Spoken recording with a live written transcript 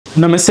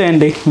నమస్తే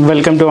అండి,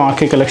 welcome to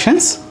RK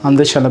collections.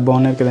 అందరూ చాలా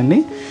బాగున్నారు కదండి.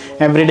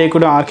 ఎవ్రీడే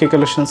కూడా ఆర్కే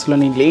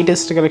కలెక్షన్స్లోని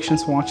లేటెస్ట్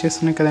కలెక్షన్స్ వాచ్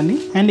చేస్తున్నాయి కదండి.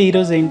 అండ్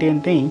ఈరోజు ఏంటి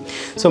అంటే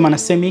మన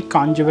సెమీ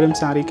కాంజీవరం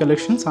సారీ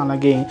కలెక్షన్స్,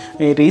 అలాగే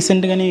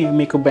రీసెంట్గానే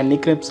మీకు బెన్నీ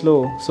క్రేప్స్లో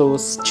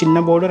చిన్న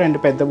బోర్డర్ అండ్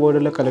పెద్ద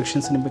బోర్డర్లో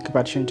కలెక్షన్స్ని మీకు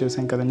పరిచయం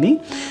చేశాం కదండి.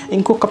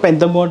 ఇంకొక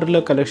పెద్ద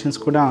బోర్డర్లో కలెక్షన్స్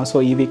కూడా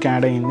ఈ వీక్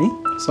యాడ్ అయ్యింది.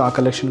 ఆ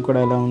కలెక్షన్ కూడా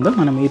ఎలా ఉందో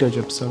మనం ఈరోజు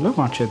ఎపిసోడ్లో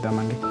వాచ్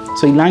చేద్దామండి.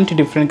 ఇలాంటి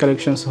డిఫరెంట్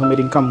కలెక్షన్స్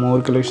మీరు ఇంకా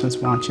మోర్ కలెక్షన్స్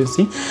వాచ్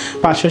చేసి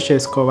పర్చేస్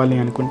చేసుకోవాలి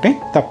అనుకుంటే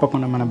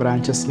తప్పకుండా మన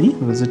బ్రాంచెస్ని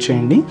విజిట్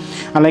చేయండి.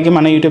 అలాగే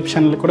మన యూట్యూబ్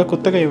ఛానల్ కూడా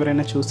కొత్తగా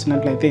ఎవరైనా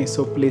చూస్తున్నట్లయితే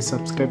ప్లీజ్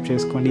సబ్స్క్రైబ్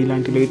చేసుకోండి.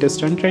 ఇలాంటి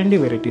లేటెస్ట్ అండ్ ట్రెండీ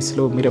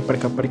వెరైటీస్లో మీరు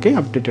ఎప్పటికప్పటికే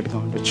అప్డేటెడ్గా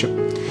ఉండొచ్చు.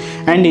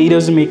 అండ్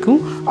ఈరోజు మీకు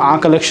ఆ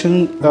కలెక్షన్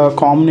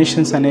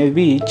కాంబినేషన్స్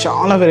అనేవి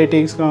చాలా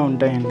వెరైటీస్గా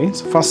ఉంటాయండి.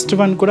 ఫస్ట్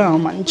వన్ కూడా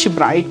మంచి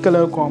బ్రైట్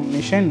కలర్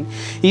కాంబినేషన్.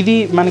 ఇది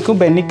మనకు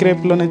బెన్నీ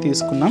క్రేప్లోనే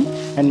తీసుకున్నాం.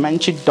 అండ్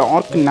మంచి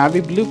dark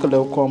navy blue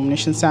colour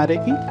combination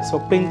శారీకి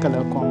పింక్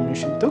కలర్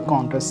కాంబినేషన్తో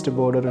కాంట్రాస్ట్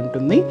బోర్డర్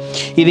ఉంటుంది.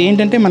 ఇది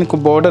ఏంటంటే మనకు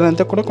బోర్డర్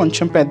అంతా కూడా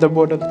కొంచెం పెద్ద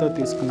బోర్డర్తో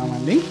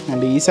తీసుకున్నామండి.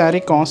 అండ్ ఈ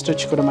శారీ కాస్ట్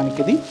వచ్చి కూడా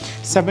మనకి ఇది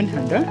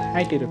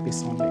 780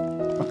 రూపీస్ ఉంది.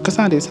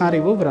 ఒక్కసారి సారీ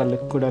ఓవరాల్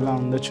కూడా ఎలా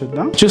ఉందో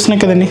చూద్దాం. చూసినా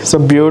కదండి,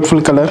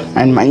 బ్యూటిఫుల్ కలర్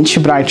అండ్ మంచి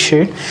bright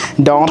shade,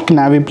 dark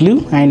navy blue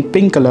and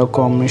pink colour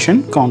combination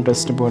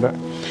contrast border.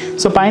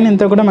 పైన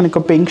అంతా కూడా మనకు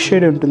పింక్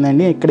షేడ్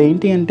ఉంటుందండి. ఇక్కడ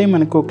ఏంటి అంటే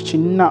మనకు ఒక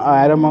చిన్న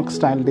ఆరోమాక్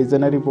స్టైల్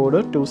డిజైనరీ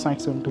బోర్డర్ 2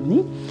 sides ఉంటుంది.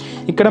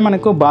 ఇక్కడ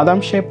మనకు బాదాం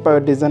షేప్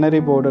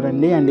డిజైనరీ బోర్డర్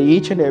అండి. And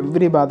each and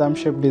every badam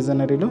shape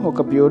డిజైనరీలో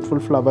ఒక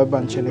బ్యూటిఫుల్ ఫ్లవర్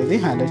బంచ్ అనేది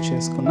హైలైట్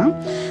చేసుకున్నాం.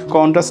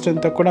 కాంట్రాస్ట్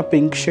అంతా కూడా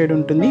పింక్ షేడ్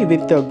ఉంటుంది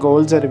విత్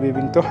గోల్డ్ జరీ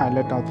వీవింగ్తో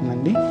హైలైట్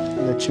అవుతుందండి.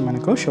 ఇది వచ్చి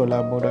మనకు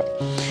షోలా బోర్డర్.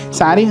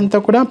 శారీ అంతా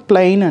కూడా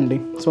ప్లెయిన్ అండి.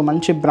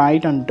 మంచి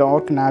bright and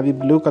dark navy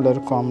blue colour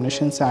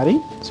combination sari.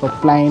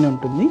 Plain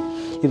ఉంటుంది.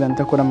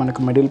 ఇదంతా కూడా మనకు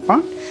మిడిల్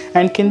పార్ట్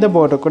అండ్ కింద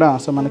బోర్డర్ కూడా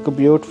మనకు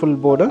beautiful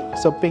border.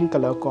 Pink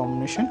colour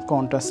combination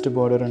contrast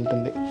border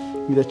ఉంటుంది.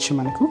 ఇది వచ్చి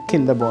మనకు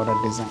కింద బోర్డర్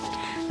డిజైన్.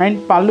 అండ్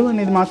పళ్ళు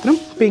అనేది మాత్రం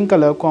పింక్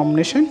కలర్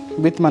కాంబినేషన్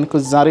విత్ మనకు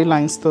జరీ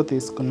లైన్స్తో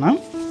తీసుకున్నాం.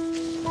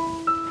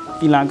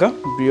 ఇలాగా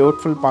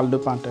బ్యూటిఫుల్ పళ్ళు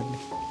పార్ట్ అండి.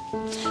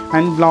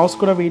 అండ్ బ్లౌజ్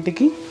కూడా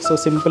వీటికి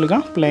సింపుల్గా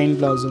ప్లెయిన్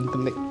బ్లౌజ్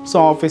ఉంటుంది.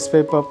 ఆఫీస్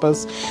వేర్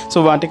పర్పస్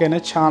వాటికైనా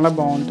చాలా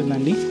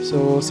బాగుంటుందండి.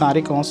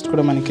 సారీ కాస్ట్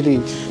కూడా మనకి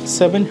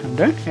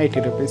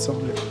 780 రూపీస్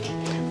ఉంది.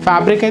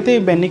 ఫ్యాబ్రిక్ అయితే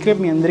బెన్నీ క్రేప్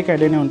మీ అందరికీ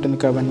ఐడియానే ఉంటుంది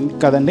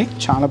కదండి.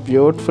 చాలా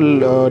బ్యూటిఫుల్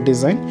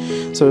డిజైన్.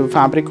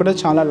 ఫ్యాబ్రిక్ కూడా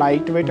చాలా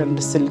లైట్ వెయిట్ అండ్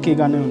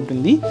సిల్కీగానే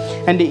ఉంటుంది.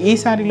 అండ్ ఈ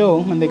శారీలో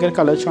మన దగ్గర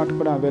కలర్ చార్ట్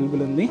కూడా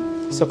అవైలబుల్ ఉంది.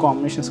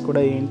 కాంబినేషన్స్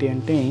కూడా ఏంటి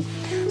అంటే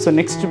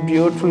నెక్స్ట్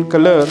బ్యూటిఫుల్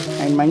కలర్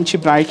అండ్ మంచి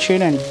bright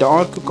shade and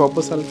dark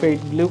copper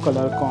sulphate blue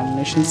colour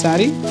combination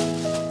sari.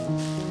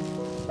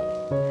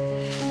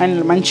 And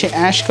మంచి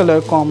యాష్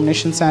కలర్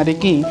కాంబినేషన్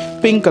శారీకి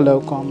పింక్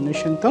కలర్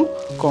కాంబినేషన్తో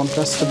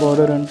కాంట్రాస్ట్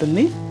బోర్డర్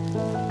ఉంటుంది.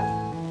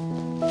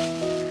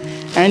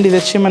 అండ్ ఇది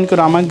వచ్చి మనకు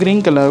రామా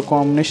గ్రీన్ కలర్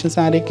కాంబినేషన్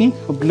శారీకి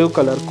బ్లూ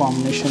కలర్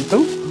కాంబినేషన్తో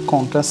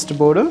కాంట్రాస్ట్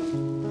బోర్డర్.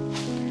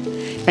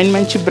 అండ్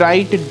మంచి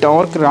బ్రైట్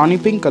డార్క్ రాణి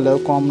పింక్ కలర్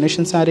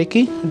కాంబినేషన్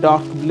శారీకి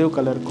డార్క్ బ్లూ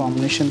కలర్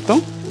కాంబినేషన్తో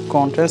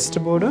కాంట్రాస్ట్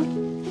బోర్డర్.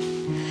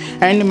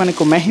 అండ్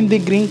మనకు మెహందీ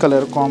గ్రీన్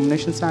కలర్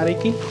కాంబినేషన్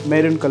శారీకి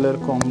మెరూన్ కలర్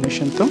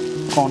కాంబినేషన్తో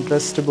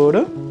contrast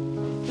border.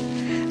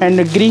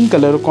 And green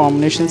colour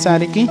combination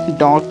శారీకి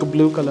డార్క్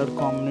బ్లూ కలర్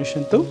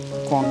కాంబినేషన్తో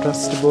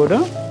contrast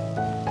border.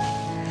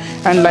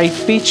 And light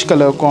peach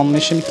colour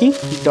కాంబినేషన్కి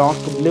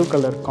dark blue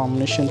colour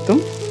కాంబినేషన్తో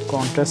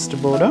contrast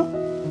border.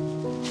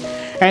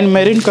 And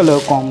maroon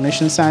colour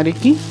combination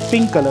శారీకి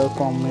pink colour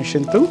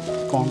కాంబినేషన్తో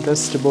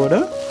contrast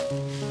border.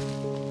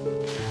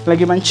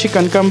 అలాగే మంచి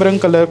కనకాంబరం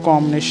కలర్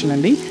కాంబినేషన్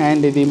అండి.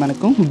 అండ్ ఇది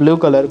మనకు బ్లూ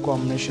కలర్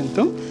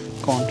కాంబినేషన్తో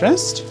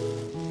కాంట్రాస్ట్.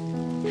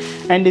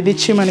 అండ్ ఇది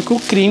ఇచ్చి మనకు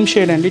క్రీమ్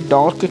షేడ్ అండి.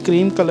 డార్క్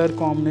క్రీమ్ కలర్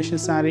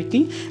కాంబినేషన్ శారీకి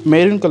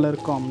మెరూన్ కలర్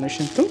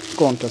కాంబినేషన్తో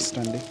కాంట్రాస్ట్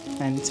అండి.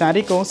 అండ్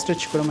శారీ కాస్ట్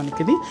వచ్చి కూడా మనకి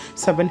ఇది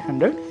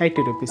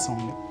 780 రూపీస్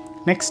ఉంది.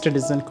 నెక్స్ట్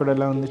డిజైన్ కూడా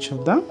ఎలా ఉంది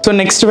చూద్దాం.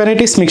 నెక్స్ట్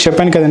వెరైటీస్ మీకు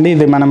చెప్పాను కదండి,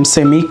 ఇది మనం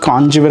semi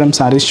Kanjeevaram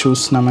saris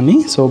చూస్తున్నామని.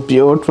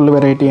 Beautiful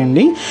variety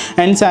అండి.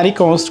 అండ్ శారీ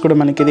కాస్ట్ కూడా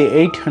మనకి ఇది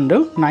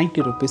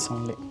 890 రూపీస్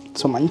ఉంది.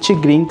 మంచి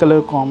గ్రీన్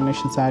కలర్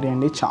కాంబినేషన్ శారీ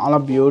అండి. చాలా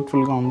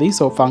బ్యూటిఫుల్గా ఉంది.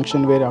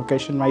 ఫంక్షన్ వేర్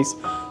అకేషన్ వైజ్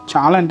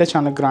చాలా అంటే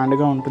చాలా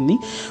గ్రాండ్గా ఉంటుంది.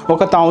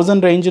 ఒక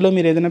 1000 రేంజ్లో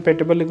మీరు ఏదైనా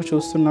పెట్టుబడులకు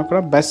చూస్తున్నా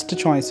కూడా బెస్ట్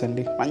చాయిస్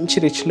అండి. మంచి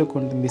రిచ్ లుక్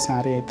ఉంటుంది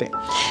శారీ అయితే.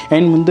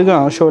 అండ్ ముందుగా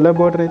షోలా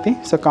బోర్డర్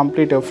అయితే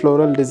కంప్లీట్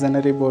ఫ్లోరల్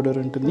డిజైనరీ బోర్డర్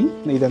ఉంటుంది.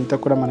 ఇదంతా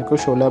కూడా మనకు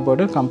shola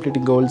border complete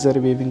gold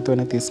zari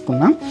వీవింగ్తోనే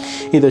తీసుకున్నాం.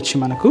 ఇది వచ్చి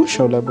మనకు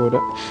షోలా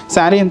బోర్డర్.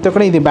 శారీ అంతా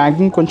కూడా ఇది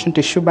బ్యాక్గ్రౌండ్ కొంచెం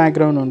టిష్యూ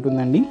బ్యాక్గ్రౌండ్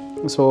ఉంటుందండి.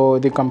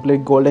 ఇది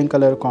కంప్లీట్ గోల్డెన్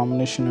కలర్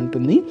కాంబినేషన్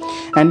ఉంటుంది.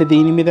 అండ్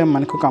దీని మీద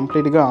మనకు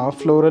కంప్లీట్గా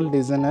ఫ్లోరల్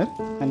డిజైనర్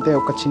అంటే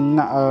ఒక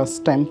చిన్న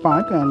స్టెమ్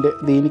పార్ట్ అండ్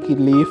దీనికి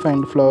లీఫ్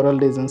అండ్ ఫ్లోరల్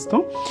డిజైన్స్తో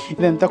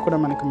ఇదంతా కూడా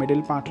మనకు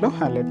మిడిల్ పార్ట్లో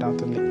హైలైట్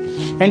అవుతుంది.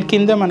 అండ్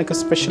కింద మనకు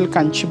స్పెషల్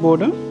కంచి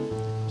బోర్డర్.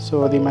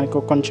 అది మనకు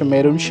కొంచెం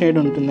మెరూన్ షేడ్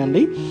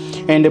ఉంటుందండి.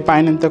 అండ్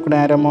పైన అంతా కూడా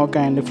ఆరోమాక్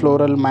అండ్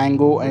ఫ్లోరల్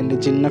మ్యాంగో అండ్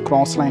చిన్న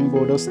క్రాస్ లైన్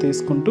బోర్డర్స్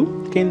తీసుకుంటూ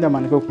కింద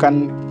మనకు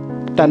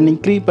టర్నింగ్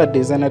క్రీపర్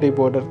డిజైనరీ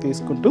బోర్డర్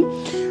తీసుకుంటూ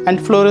అండ్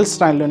ఫ్లోరల్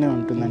స్టైల్లోనే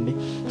ఉంటుందండి.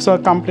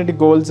 కంప్లీట్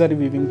గోల్డ్ జరీ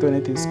వీవింగ్తోనే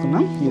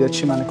తీసుకున్నాం. ఇది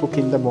వచ్చి మనకు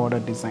కింద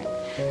బోర్డర్ డిజైన్.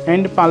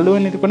 అండ్ పళ్ళు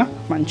అనేది కూడా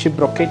మంచి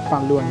బ్రొకెట్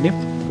పళ్ళు అండి.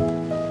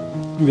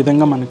 ఈ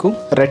విధంగా మనకు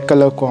రెడ్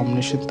కలర్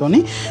కాంబినేషన్తోని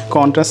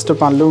కాంట్రాస్ట్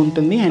పళ్ళు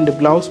ఉంటుంది. అండ్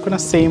బ్లౌజ్ కూడా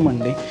సేమ్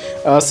అండి,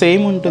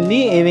 సేమ్ ఉంటుంది.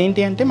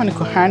 ఇదేంటి అంటే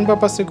మనకు హ్యాండ్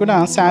పర్పస్ కూడా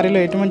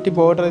శారీలో ఎటువంటి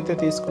బార్డర్ అయితే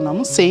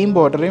తీసుకున్నామో సేమ్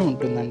బార్డరే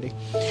ఉంటుందండి.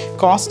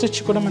 కాస్ట్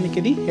వచ్చి కూడా మనకి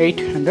ఇది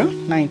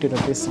 890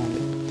 రూపీస్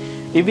ఉంది.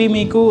 ఇవి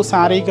మీకు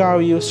సారీగా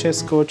యూస్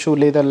చేసుకోవచ్చు,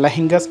 లేదా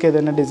లెహెంగాస్కి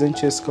ఏదైనా డిజైన్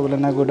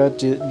చేసుకోవాలన్నా కూడా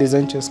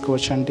డిజైన్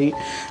చేసుకోవచ్చు అండి.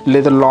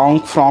 లేదా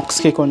లాంగ్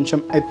ఫ్రాక్స్కి కొంచెం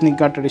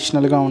ఎథ్నిక్గా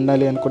ట్రెడిషనల్గా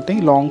ఉండాలి అనుకుంటే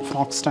లాంగ్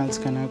ఫ్రాక్ స్టైల్స్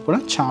కన్నా కూడా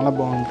చాలా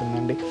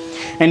బాగుంటుందండి.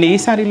 అండ్ ఈ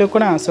సారీలో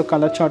కూడా సో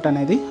కలర్ చార్ట్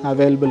అనేది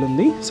అవైలబుల్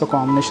ఉంది. సో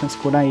కాంబినేషన్స్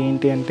కూడా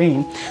ఏంటి అంటే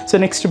so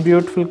next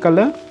beautiful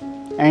colour.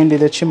 And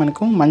ఇది వచ్చి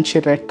మనకు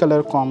మంచి రెడ్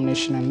కలర్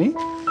కాంబినేషన్ అండి,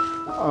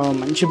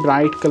 మంచి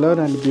bright colour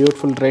and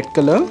beautiful red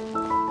colour.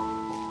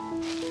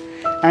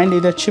 And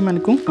ఇది వచ్చి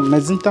మనకు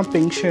మెజంతా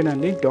పింక్ షేడ్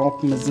అండి, dark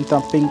magenta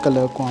pink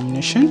colour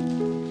combination.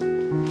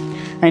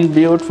 And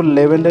beautiful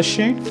lavender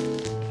shade,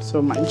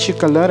 so మంచి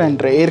colour and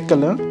rare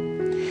colour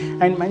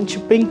and మంచి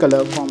పింక్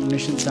కలర్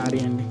కాంబినేషన్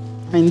శారీ అండి.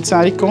 And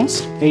sari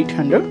cost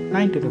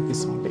 890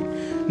 rupees ఉంది.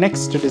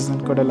 Next design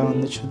కూడా ఎలా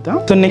ఉందో చూద్దాం.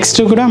 సో నెక్స్ట్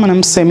కూడా మనం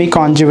సెమీ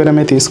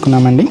కాంజీవరమే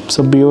తీసుకున్నామండి. సో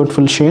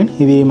బ్యూటిఫుల్ షేడ్,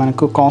 ఇది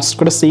మనకు కాస్ట్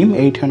కూడా same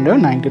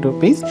 890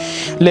 rupees.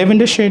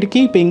 Lavender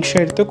షేడ్కి pink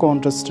షేడ్తో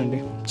contrast అండి,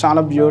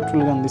 చాలా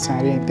బ్యూటిఫుల్గా ఉంది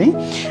శారీ అయితే.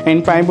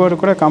 అండ్ పై బోర్డర్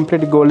కూడా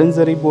complete golden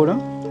zari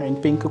border and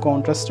pink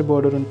contrast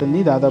border ఉంటుంది,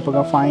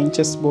 దాదాపుగా 5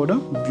 ఇంచెస్ బోర్డర్,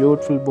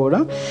 బ్యూటిఫుల్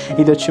బోర్డర్.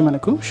 ఇది వచ్చి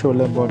మనకు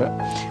షోల్డర్ బోర్డర్.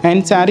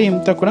 అండ్ శారీ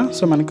అంతా కూడా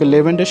సో మనకు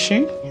లెవెండర్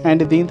షేడ్.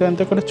 అండ్ దీంతో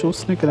అంతా కూడా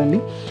చూస్తున్నాయి కదండి,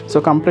 so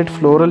complete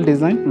floral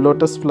design,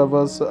 lotus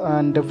flowers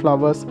and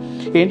flowers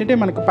ఏంటంటే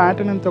మనకు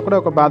ప్యాటర్న్ అంతా కూడా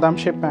ఒక బాదాం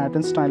షేప్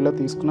ప్యాటర్న్ స్టైల్లో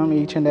తీసుకున్నాం.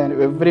 Each and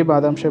every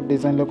badam shape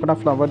డిజైన్లో కూడా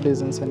ఫ్లవర్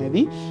డిజైన్స్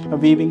అనేది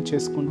వీవింగ్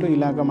చేసుకుంటూ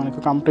ఇలాగ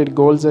మనకు కంప్లీట్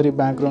గోల్డ్ జరీ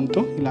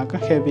బ్యాక్గ్రౌండ్తో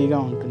ఇలాగ హెవీగా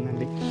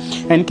ఉంటుందండి.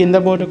 అండ్ కింద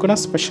బోర్డర్ కూడా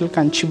స్పెషల్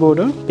కంచి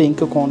బోర్డర్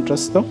పింక్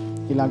కాంట్రాస్ట్తో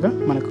ఇలాగా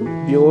మనకు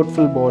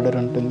బ్యూటిఫుల్ బోర్డర్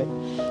ఉంటుంది.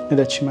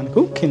 ఇది వచ్చి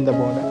మనకు కింద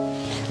బోర్డర్.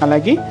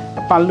 అలాగే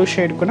పళ్ళు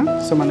షేడ్ కూడా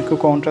సో మనకు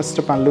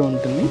కాంట్రాస్ట్ పళ్ళు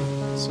ఉంటుంది.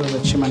 సో ఇది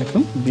వచ్చి మనకు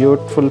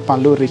బ్యూటిఫుల్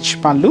పళ్ళు, రిచ్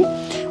పళ్ళు,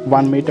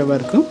 1 మీటర్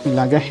వరకు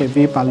ఇలాగ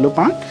హెవీ పళ్ళు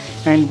పార్ట్.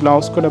 అండ్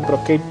బ్లౌజ్ కూడా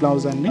బ్రొకెట్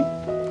బ్లౌజ్ అండి.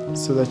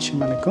 సో ఇది వచ్చి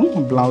మనకు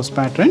బ్లౌజ్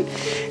ప్యాటర్న్.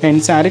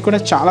 అండ్ శారీ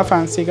కూడా చాలా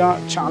ఫ్యాన్సీగా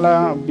చాలా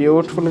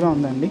బ్యూటిఫుల్గా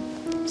ఉందండి.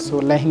 సో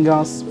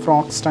లెహెంగాస్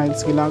ఫ్రాక్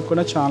స్టైల్స్ ఇలా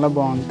కూడా చాలా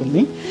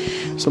బాగుంటుంది.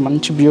 సో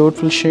మంచి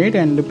బ్యూటిఫుల్ షేడ్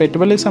అండ్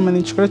పెట్టుబడికి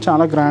సంబంధించి కూడా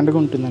చాలా గ్రాండ్గా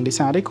ఉంటుందండి.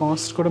 శారీ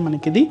కాస్ట్ కూడా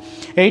మనకి ఇది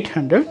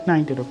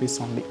 890 రూపీస్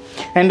ఉంది.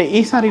 అండ్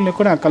ఈ శారీలో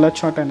కూడా కలర్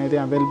చార్ట్ అనేది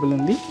అవైలబుల్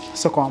ఉంది.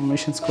 సో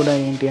కాంబినేషన్స్ కూడా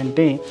ఏంటి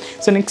అంటే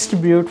so next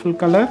beautiful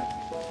colour,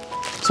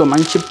 so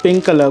మంచి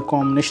pink colour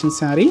combination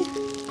sari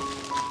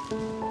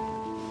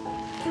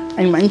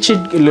and మంచి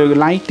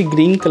లైట్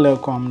గ్రీన్ కలర్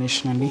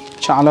కాంబినేషన్ అండి,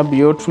 చాలా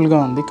బ్యూటిఫుల్గా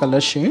ఉంది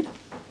కలర్ షేడ్.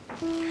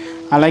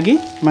 అలాగే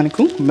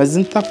మనకు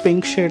మెజంతా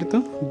పింక్ షేడ్తో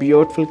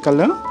బ్యూటిఫుల్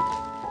కలర్,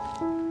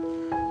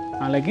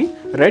 అలాగే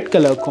రెడ్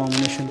కలర్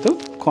కాంబినేషన్తో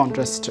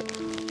కాంట్రాస్ట్.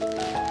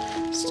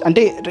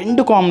 అంటే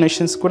రెండు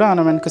కాంబినేషన్స్ కూడా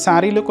మనకు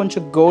శారీలో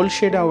కొంచెం గోల్డ్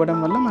షేడ్ అవ్వడం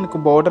వల్ల మనకు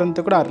బార్డర్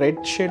అంతా కూడా ఆ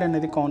రెడ్ షేడ్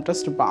అనేది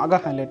కాంట్రాస్ట్ బాగా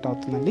హైలైట్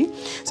అవుతుందండి.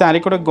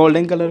 శారీ కూడా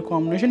golden colour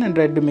combination and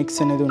red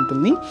mix అనేది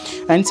ఉంటుంది.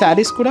 అండ్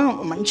శారీస్ కూడా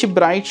మంచి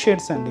బ్రైట్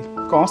షేడ్స్ అండి.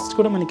 కాస్ట్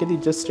కూడా మనకి ఇది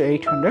జస్ట్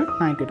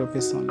 890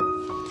 రూపీస్ ఉంది.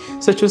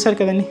 సో చూసారు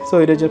కదండి, సో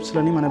ఈరోజు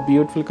ఎపిసోడ్లోని మన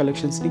బ్యూటిఫుల్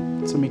కలెక్షన్స్ని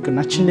సో మీకు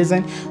నచ్చిన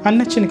డిజైన్ అండ్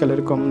నచ్చిన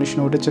కలర్ కాంబినేషన్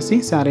ఒకటి వచ్చేసి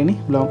శారీని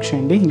బ్లాక్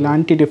చేయండి.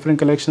 ఇలాంటి డిఫరెంట్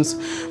కలెక్షన్స్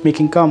మీకు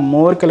ఇంకా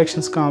మోర్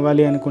కలెక్షన్స్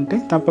కావాలి అనుకుంటే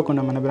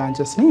తప్పకుండా మన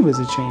బ్రాంచెస్ని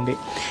విజిట్ చేయండి.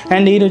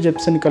 అండ్ ఈరోజు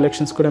ఎపిసోడ్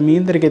కలెక్షన్స్ కూడా మీ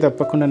అందరికీ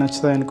తప్పకుండా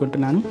నచ్చుతాయి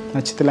అనుకుంటున్నాను.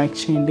 నచ్చితే లైక్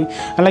చేయండి,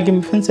 అలాగే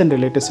మీ ఫ్రెండ్స్ అండ్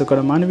రిలేటివ్స్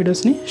కూడా మన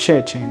వీడియోస్ని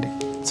షేర్ చేయండి.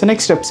 సో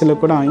నెక్స్ట్ ఎపిసోడ్లో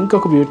కూడా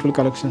ఇంకొక బ్యూటిఫుల్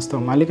కలెక్షన్స్తో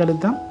మళ్ళీ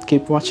కలుద్దాం.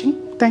 Keep watching.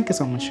 Thank you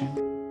so much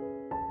అండి.